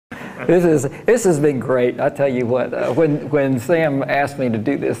This has been great. I tell you what, when Sam asked me to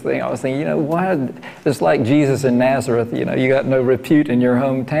do this thing, I was thinking, you know, why? It's like Jesus in Nazareth. You know, you got no repute in your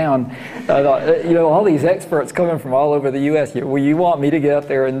hometown. I thought, you know, all these experts coming from all over the U.S. Well, you want me to get up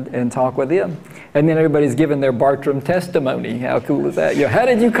there and talk with them? And then everybody's giving their Bartram testimony. How cool is that? You know, how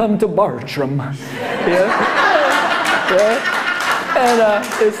did you come to Bartram? Yeah. And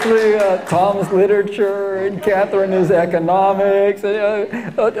it's through Tom's literature and Catherine is economics,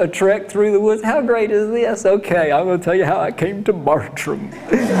 and, a trek through the woods. How great is this? Okay, I'm going to tell you how I came to Bartram.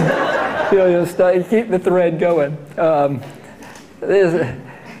 You know, just keep the thread going.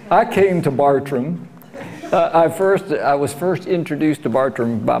 I came to Bartram. I was first introduced to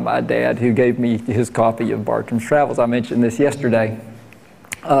Bartram by my dad, who gave me his copy of Bartram's Travels. I mentioned this yesterday.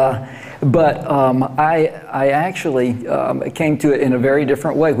 But I actually came to it in a very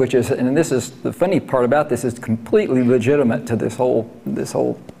different way, which is, and this is the funny part about this, is completely legitimate to this whole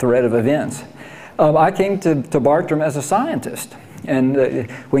thread of events. I came to Bartram as a scientist, and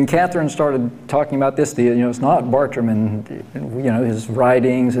when Catherine started talking about this, you know, it's not Bartram and you know his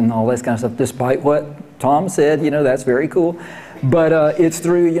writings and all this kind of stuff, despite what Tom said, you know, that's very cool. But it's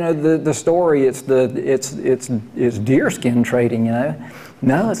through, you know, the story. It's deerskin trading, you know.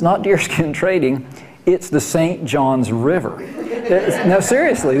 No, it's not deerskin trading. It's the St. John's River. No,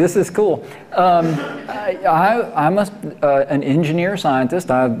 seriously, this is cool. I'm an engineer scientist.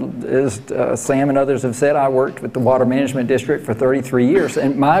 As Sam and others have said, I worked with the Water Management District for 33 years,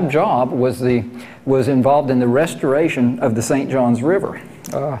 and my job was involved in the restoration of the St. John's River.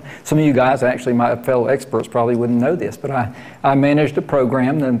 Some of you guys, actually my fellow experts, probably wouldn't know this, but I managed a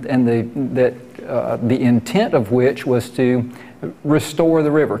program the intent of which was to restore the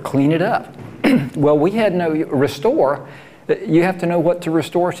river, clean it up. Well, we had no restore. You have to know what to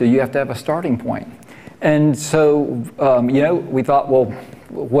restore to. You have to have a starting point. And so, you know, we thought, well,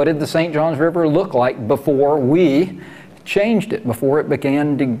 what did the St. John's River look like before we changed it, before it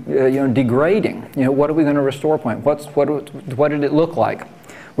began degrading? You know, what are we going to restore point? What did it look like?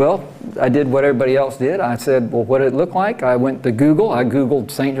 Well, I did what everybody else did. I said, well, what did it look like? I went to Google. I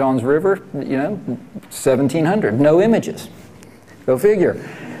Googled St. John's River, you know, 1700. No images. Go figure.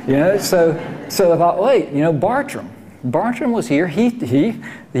 You know, so I thought, wait, you know, Bartram was here. He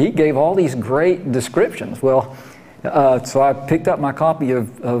gave all these great descriptions. Well, so I picked up my copy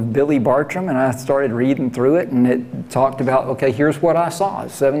of Billy Bartram and I started reading through it, and it talked about, okay, here's what I saw,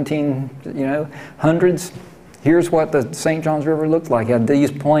 1700s. Here's what the St. John's River looked like. It had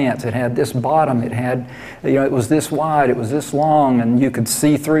these plants. It had this bottom. It had, you know, it was this wide. It was this long, and you could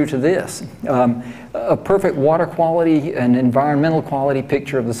see through to this. A perfect water quality and environmental quality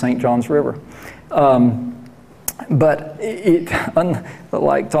picture of the St. John's River. But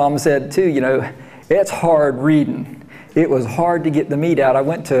like Tom said too, you know, it's hard reading. It was hard to get the meat out. I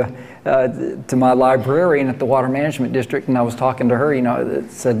went to my librarian at the Water Management District, and I was talking to her, you know,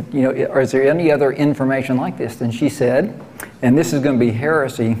 said, you know, is there any other information like this? And she said, and this is going to be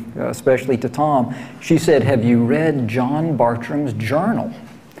heresy, especially to Tom, she said, have you read John Bartram's journal?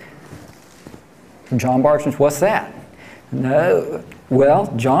 John Bartram's, what's that? No.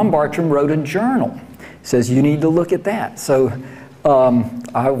 Well, John Bartram wrote a journal. Says you need to look at that. So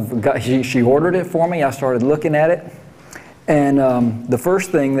she ordered it for me. I started looking at it. And the first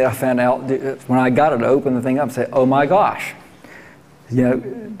thing that I found out when I got it to open the thing up, I said, oh my gosh, you know,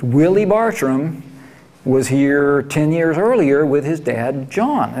 Willie Bartram was here 10 years earlier with his dad,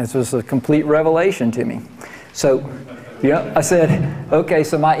 John. This was a complete revelation to me. So, yeah, I said, okay,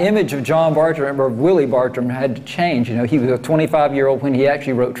 so my image of John Bartram, or Willie Bartram, had to change. You know, he was a 25-year-old when he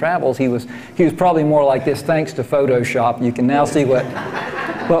actually wrote Travels. He was probably more like this thanks to Photoshop. You can now see what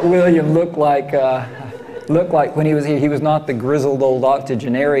William looked like when he was here. He was not the grizzled old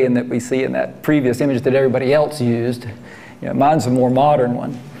octogenarian that we see in that previous image that everybody else used. You know, mine's a more modern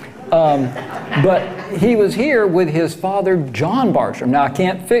one. But he was here with his father, John Bartram. Now, I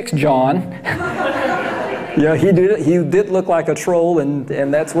can't fix John. Yeah, he did look like a troll, and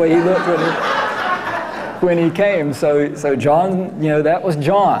that's the way he looked when he came. So John, you know, that was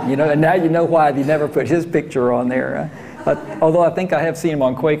John. You know, and now you know why they never put his picture on there. Although I think I have seen him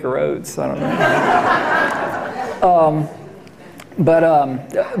on Quaker Oats. I don't know.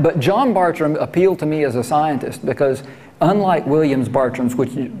 But John Bartram appealed to me as a scientist because, unlike William Bartram's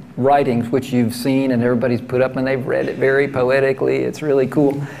writings, which you've seen and everybody's put up and they've read it very poetically, it's really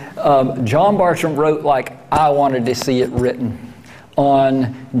cool. John Bartram wrote like I wanted to see it written.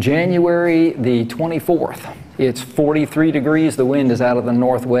 On January the 24th, it's 43 degrees, the wind is out of the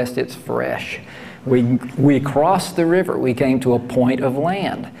northwest, it's fresh. We crossed the river, we came to a point of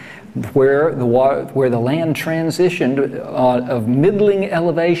land. where the land transitioned of middling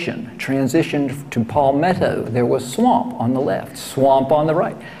elevation, transitioned to palmetto. There was swamp on the left, swamp on the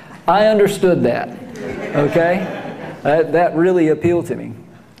right. I understood that, okay? That really appealed to me.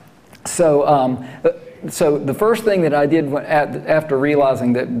 So, so the first thing that I did after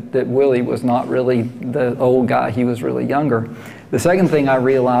realizing that Willie was not really the old guy, he was really younger, the second thing I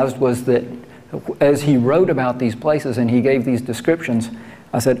realized was that as he wrote about these places and he gave these descriptions,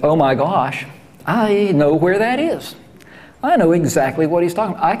 I said, oh my gosh, I know where that is. I know exactly what he's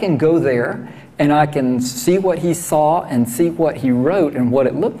talking about. I can go there and I can see what he saw and see what he wrote and what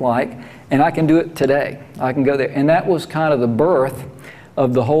it looked like, and I can do it today. I can go there. And that was kind of the birth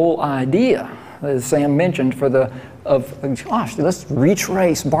of the whole idea, as Sam mentioned, gosh, let's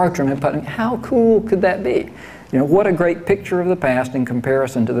retrace Bartram and Putnam. How cool could that be? You know, what a great picture of the past in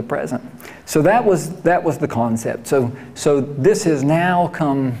comparison to the present. So that was the concept. So this has now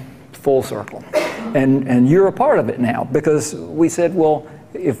come full circle. And you're a part of it now, because we said, well,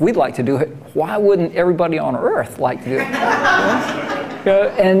 if we'd like to do it, why wouldn't everybody on earth like to do it?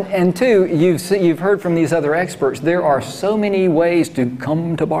 And two, you've heard from these other experts, there are so many ways to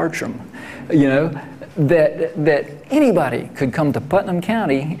come to Bartram, you know, that anybody could come to Putnam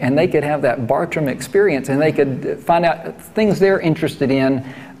County and they could have that Bartram experience, and they could find out things they're interested in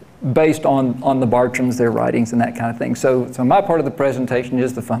based on the Bartrams, their writings, and that kind of thing. So my part of the presentation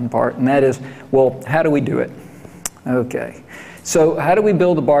is the fun part, and that is, well, how do we do it? Okay. So how do we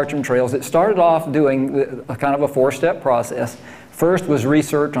build the Bartram trails? It started off doing a kind of a four-step process. First was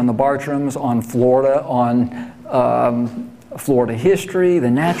research on the Bartrams, on Florida, on Florida history, the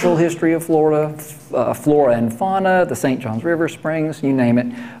natural history of Florida, flora and fauna, the St. Johns River springs, you name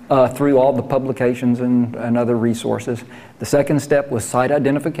it, through all the publications and other resources. The second step was site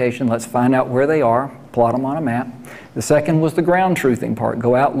identification. Let's find out where they are, plot them on a map. The second was the ground truthing part.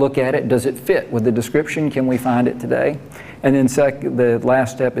 Go out, look at it. Does it fit with the description? Can we find it today? And then the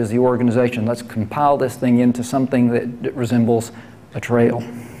last step is the organization. Let's compile this thing into something that resembles a trail,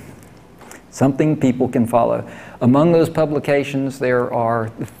 something people can follow. Among those publications, there are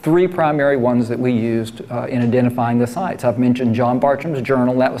three primary ones that we used in identifying the sites. I've mentioned John Bartram's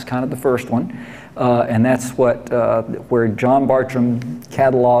journal. That was kind of the first one. And that's where John Bartram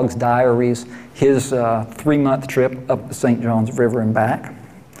catalogs, diaries, his 3-month trip up the St. Johns River and back.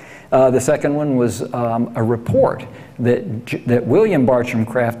 The second one was a report that William Bartram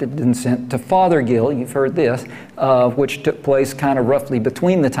crafted and sent to Fothergill, you've heard this, which took place kind of roughly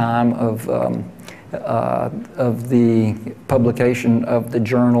between the time of the publication of the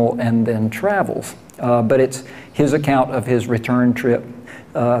journal and then travels. But it's his account of his return trip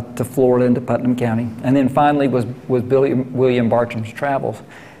to Florida and to Putnam County. And then finally was William Bartram's travels.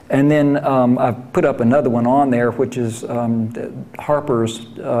 And then I've put up another one on there, which is Harper's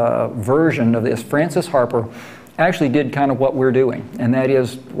version of this. Francis Harper actually did kind of what we're doing, and that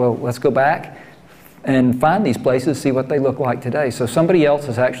is, well, let's go back and find these places, see what they look like today. So somebody else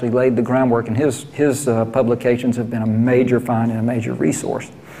has actually laid the groundwork, and his publications have been a major find and a major resource.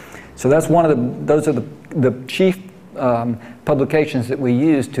 So that's those are the chief publications that we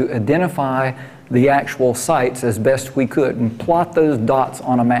use to identify the actual sites as best we could and plot those dots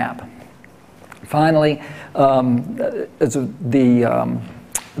on a map. Finally,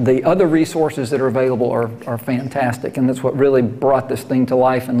 the other resources that are available are fantastic, and that's what really brought this thing to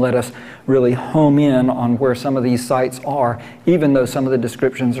life and let us really home in on where some of these sites are, even though some of the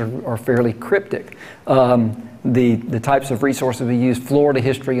descriptions are fairly cryptic. The types of resources we use, Florida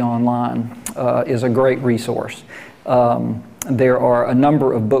History Online is a great resource. There are a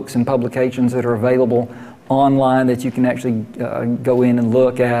number of books and publications that are available online that you can actually go in and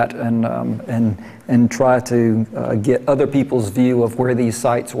look at and try to get other people's view of where these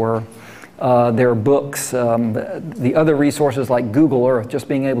sites were. There are books, the other resources like Google Earth, just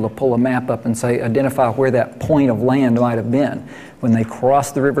being able to pull a map up and say, identify where that point of land might have been. When they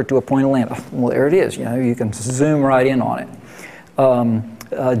cross the river to a point of land, oh, well, there it is, you know, you can zoom right in on it.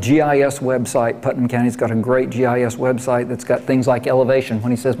 GIS website, Putnam County's got a great GIS website that's got things like elevation. When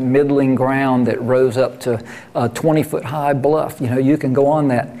he says middling ground that rose up to a 20-foot high bluff, you know, you can go on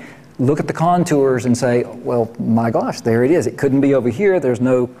that, look at the contours and say, well, my gosh, there it is. It couldn't be over here. There's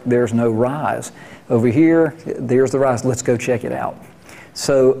no rise. Over here, there's the rise. Let's go check it out.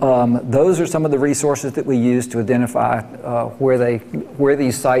 So those are some of the resources that we use to identify where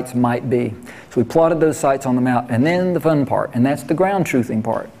these sites might be. So we plotted those sites on the map, and then the fun part, and that's the ground truthing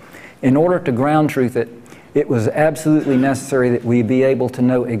part. In order to ground truth it, it was absolutely necessary that we be able to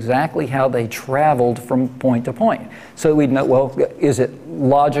know exactly how they traveled from point to point. So we'd know, well, is it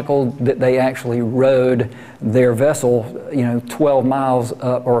logical that they actually rowed their vessel, 12 miles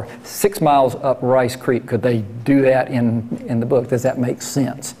up or 6 miles up Rice Creek? Could they do that in the book? Does that make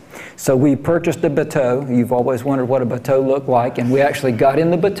sense? So we purchased a bateau. You've always wondered what a bateau looked like, and we actually got in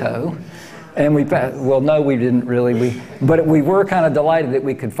the bateau. And well, no, we didn't really. But we were kind of delighted that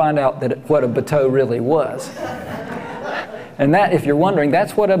we could find out what a bateau really was. And that, if you're wondering,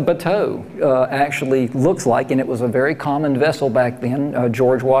 that's what a bateau actually looks like. And it was a very common vessel back then.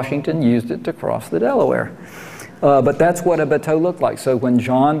 George Washington used it to cross the Delaware. But that's what a bateau looked like. So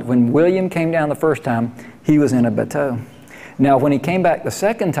when William came down the first time, he was in a bateau. Now, when he came back the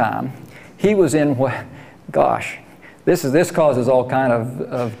second time, he was in what, gosh, this causes all kind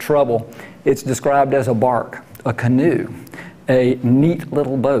of trouble. It's described as a bark, a canoe, a neat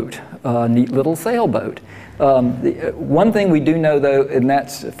little boat, a neat little sailboat. One thing we do know, though, and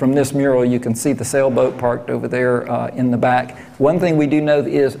that's from this mural, you can see the sailboat parked over there in the back. One thing we do know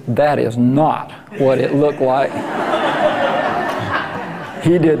is that is not what it looked like.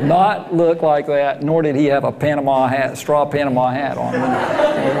 He did not look like that, nor did he have a Panama hat, straw Panama hat on.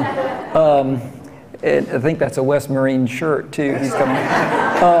 And I think that's a West Marine shirt, too. He's coming.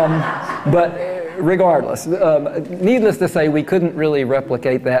 But regardless, needless to say, we couldn't really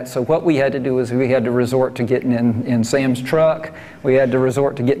replicate that. So what we had to do is we had to resort to getting in Sam's truck. We had to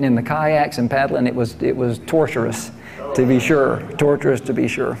resort to getting in the kayaks and paddling. It was torturous, to be sure. Torturous, to be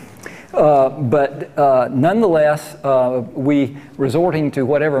sure. But nonetheless, we resorting to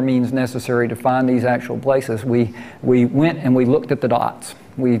whatever means necessary to find these actual places, we went and we looked at the dots.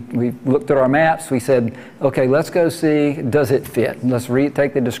 We looked at our maps. We said, okay, let's go see, does it fit? Let's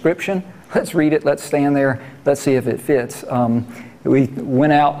take the description. Let's read it. Let's stand there. Let's see if it fits. We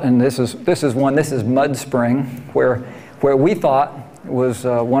went out, and this is Mud Spring, where we thought was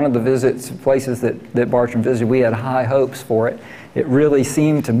one of the places that Bartram visited. We had high hopes for it. It really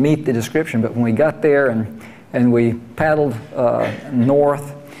seemed to meet the description, but when we got there and we paddled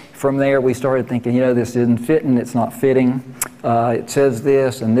north, from there we started thinking, this isn't fitting, it's not fitting. It says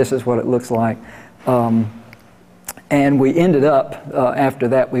this, and this is what it looks like. And we ended up, after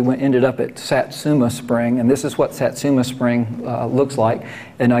that, ended up at Satsuma Spring, and this is what Satsuma Spring looks like.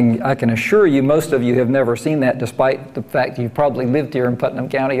 And I can assure you, most of you have never seen that, despite the fact you've probably lived here in Putnam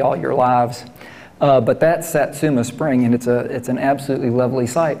County all your lives. But that's Satsuma Spring, and it's an absolutely lovely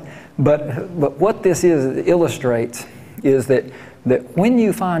sight. But what this illustrates is that when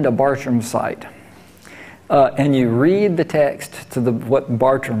you find a Bartram site, and you read the text to what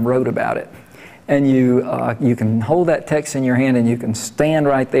Bartram wrote about it, and you can hold that text in your hand and you can stand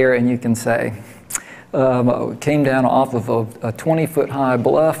right there and you can say, came down off of a 20-foot high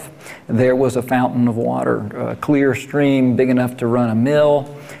bluff. There was a fountain of water, a clear stream big enough to run a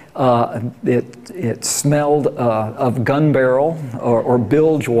mill. It smelled of gun barrel or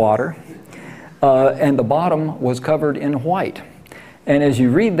bilge water, and the bottom was covered in white. And as you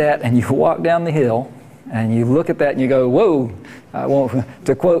read that and you walk down the hill and you look at that and you go, whoa, I won't,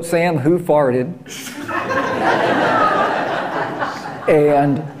 to quote Sam, who farted?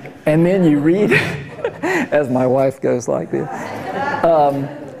 and then you read, as my wife goes like this,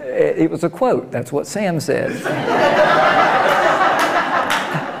 it was a quote. That's what Sam said.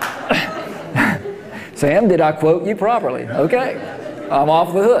 Sam, did I quote you properly? Okay, I'm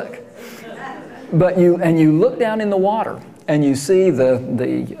off the hook. But you look down in the water and you see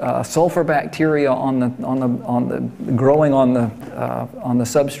the sulfur bacteria growing on the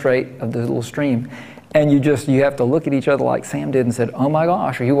substrate of the little stream, and you have to look at each other like Sam did and said, "Oh my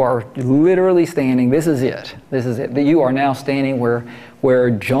gosh, you are literally standing. This is it. This is it. You are now standing where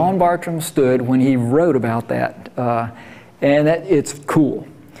John Bartram stood when he wrote about that, and it's cool."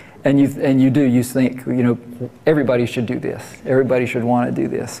 And you think, everybody should do this. Everybody should want to do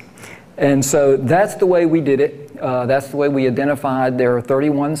this. And so that's the way we did it. That's the way we identified. There are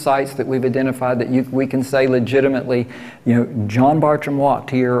 31 sites that we've identified that we can say legitimately, John Bartram walked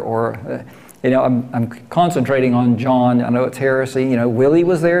here, or, I'm concentrating on John. I know it's heresy. Willie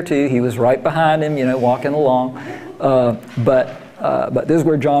was there too. He was right behind him, walking along. But this is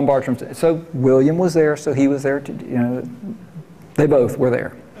where John Bartram. So William was there, so he was there too. They both were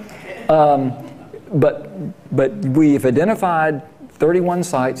there. But we've identified 31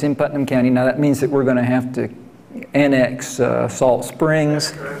 sites in Putnam County. Now that means that we're going to have to annex Salt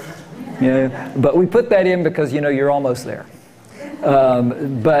Springs, but we put that in because you're almost there.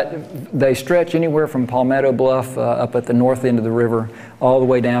 But they stretch anywhere from Palmetto Bluff up at the north end of the river all the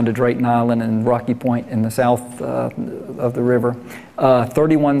way down to Drayton Island and Rocky Point in the south of the river.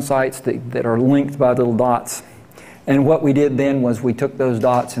 31 sites that are linked by little dots. And what we did then was we took those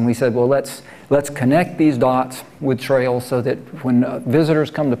dots and we said, well, let's connect these dots with trails so that when visitors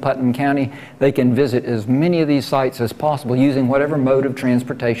come to Putnam County, they can visit as many of these sites as possible using whatever mode of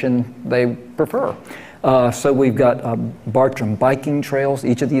transportation they prefer. So we've got Bartram biking trails,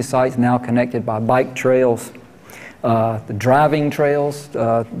 each of these sites now connected by bike trails. The driving trails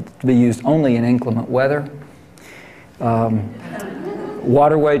to be used only in inclement weather.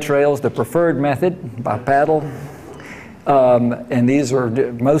 Waterway trails, the preferred method by paddle. And these are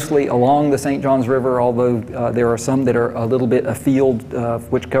mostly along the St. Johns River, although there are some that are a little bit afield,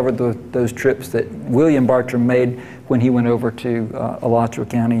 which covered those trips that William Bartram made when he went over to Alachua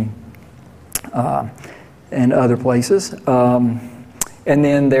County and other places. And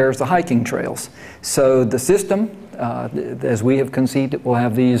then there's the hiking trails. So the system, as we have conceived it, will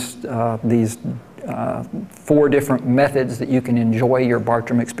have these 4 different methods that you can enjoy your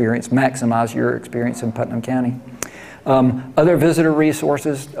Bartram experience, maximize your experience in Putnam County. Other visitor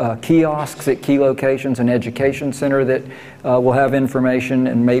resources, kiosks at key locations, an education center that will have information,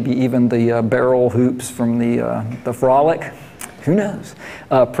 and maybe even the barrel hoops from the frolic. Who knows?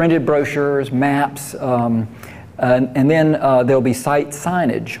 Printed brochures, maps, and then there'll be site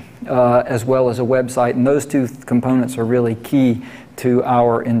signage as well as a website, and those 2 components are really key to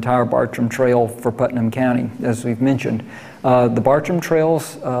our entire Bartram Trail for Putnam County, as we've mentioned. The Bartram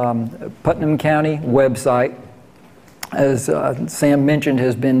Trails Putnam County website, as Sam mentioned,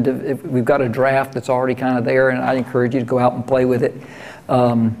 has been, we've got a draft that's already kind of there, and I encourage you to go out and play with it.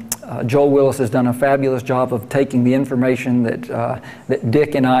 Joel Willis has done a fabulous job of taking the information that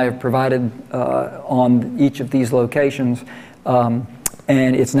Dick and I have provided on each of these locations,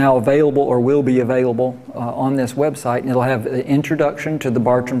 and it's now available, or will be available, on this website, and it'll have an introduction to the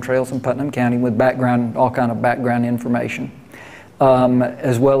Bartram Trails in Putnam County with background, all kind of background information.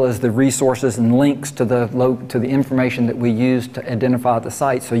 As well as the resources and links to the information that we use to identify the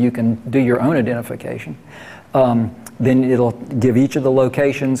site, so you can do your own identification. Then it'll give each of the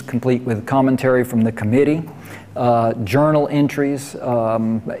locations complete with commentary from the committee, journal entries,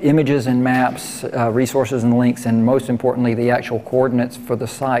 images and maps, resources and links, and most importantly, the actual coordinates for the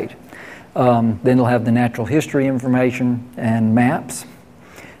site. Then it'll have the natural history information and maps.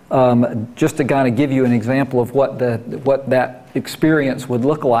 Just to kind of give you an example of what that experience would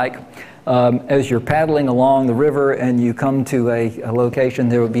look like, as you're paddling along the river and you come to a location,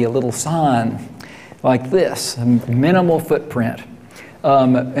 there would be a little sign like this, a minimal footprint.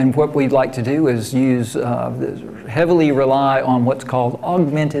 And what we'd like to do is heavily rely on what's called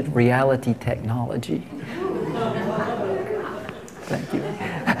augmented reality technology. Thank you.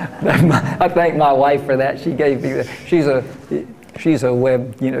 I thank my wife for that. She gave me that. She's a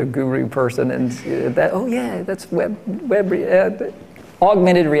web, guru person, and that's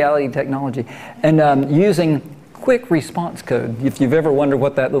augmented reality technology, and using quick response code. If you've ever wondered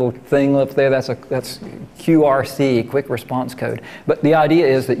what that little thing up there, that's QRC, quick response code. But the idea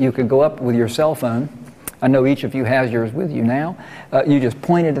is that you could go up with your cell phone. I know each of you has yours with you now. You just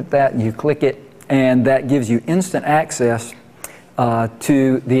point it at that, and you click it, and that gives you instant access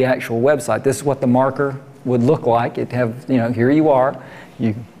to the actual website. This is what the marker would look like. It'd have, here you are.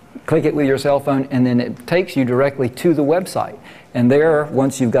 You click it with your cell phone, and then it takes you directly to the website. And there,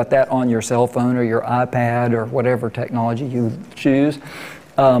 once you've got that on your cell phone or your iPad or whatever technology you choose,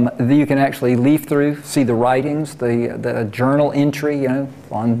 you can actually leaf through, see the writings, the journal entry,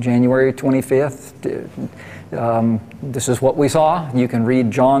 on January 25th. This is what we saw. You can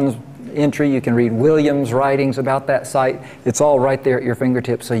read John's entry, you can read William's writings about that site. It's all right there at your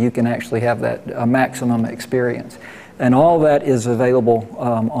fingertips, so you can actually have that maximum experience. And all that is available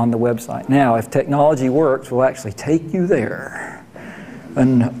on the website. Now, if technology works, we'll actually take you there.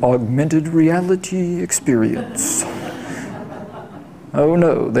 An augmented reality experience. Oh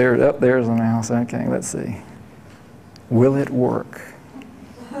no, there's a mouse. Okay, let's see. Will it work?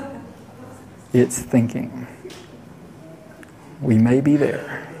 It's thinking. We may be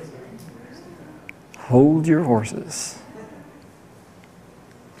there. Hold your horses.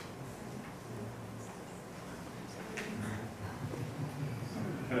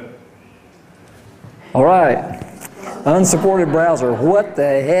 All right. Unsupported browser. What the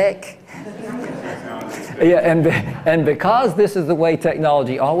heck? Yeah, and because this is the way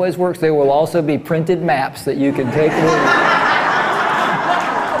technology always works, there will also be printed maps that you can take with you.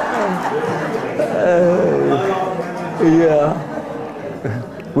 Yeah.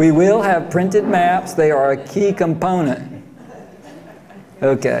 We will have printed maps. They are a key component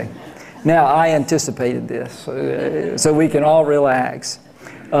Okay. Now, I anticipated this, so we can all relax.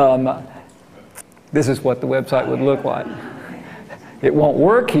 This is what the website would look like. It won't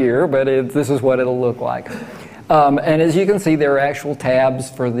work here, but this is what it'll look like. And as you can see, there are actual tabs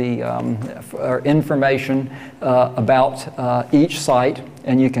for the for information about each site,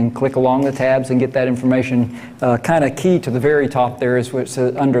 and you can click along the tabs and get that information. Kind of key to the very top there is what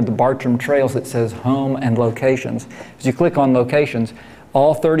says under the Bartram Trails, it says Home and Locations. As you click on Locations,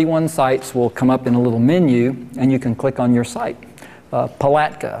 all 31 sites will come up in a little menu, and you can click on your site,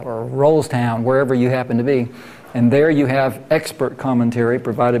 Palatka or Rollstown, wherever you happen to be. And there you have expert commentary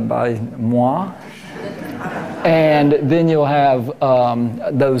provided by moi. And then you'll have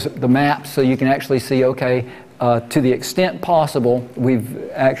the maps, so you can actually see, okay, to the extent possible, we've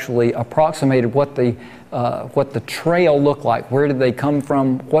actually approximated what the trail looked like. Where did they come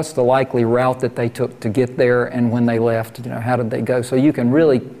from? What's the likely route that they took to get there? And when they left, you know, how did they go? So you can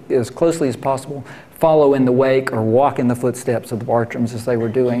really, as closely as possible, follow in the wake or walk in the footsteps of the Bartrams as they were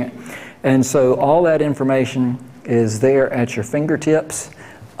doing it. And so all that information is there at your fingertips.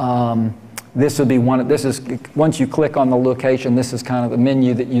 This would be once you click on the location, this is kind of the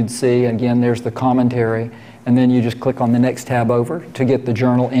menu that you'd see. Again, there's the commentary, and then you just click on the next tab over to get the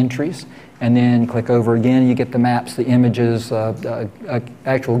journal entries, and then click over again, you get the maps, the images,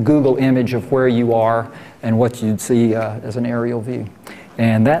 actual Google image of where you are and what you'd see as an aerial view.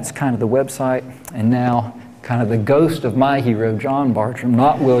 And that's kind of the website, and now kind of the ghost of my hero, John Bartram,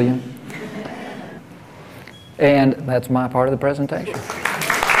 not William. And that's my part of the presentation.